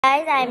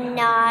Guys, I'm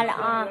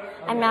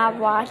not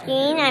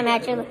walking. I'm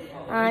actually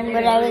on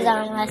what I was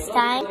on last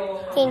time.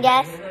 Can you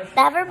guess?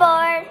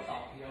 Hoverboard.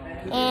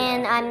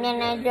 And I'm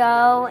gonna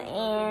go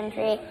and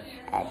create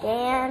a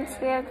dance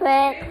real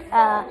quick.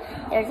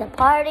 There's a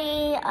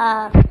party.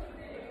 I'm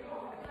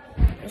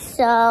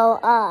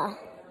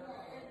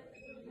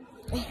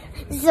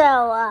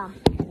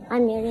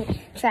gonna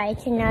try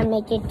to not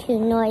make it too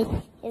noisy.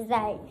 It's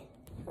like,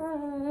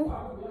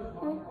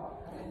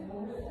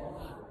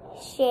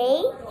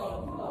 shake,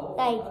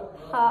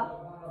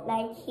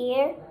 like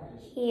here,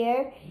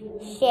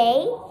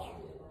 shake,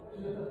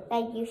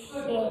 like you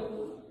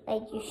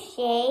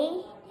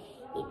shake,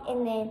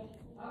 and then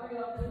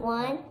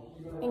 1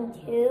 and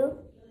 2,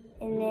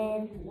 and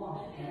then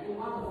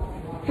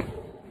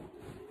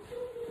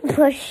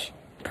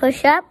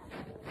push up,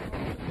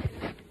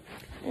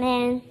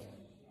 and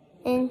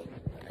then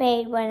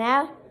fade one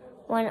out,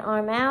 one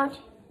arm out.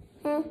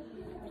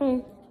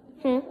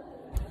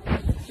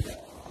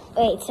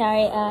 Wait,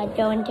 sorry,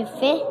 go into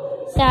fist.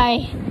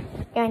 Sorry,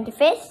 go into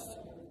fist.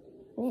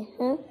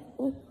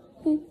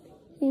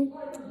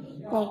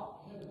 Okay.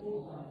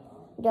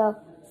 Go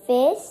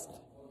fist.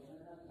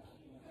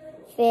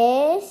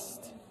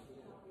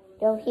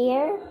 Go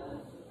here.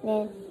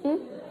 Then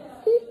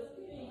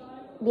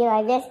be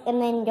like this,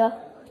 and then go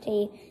to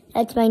you.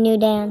 That's my new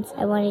dance.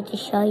 I wanted to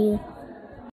show you.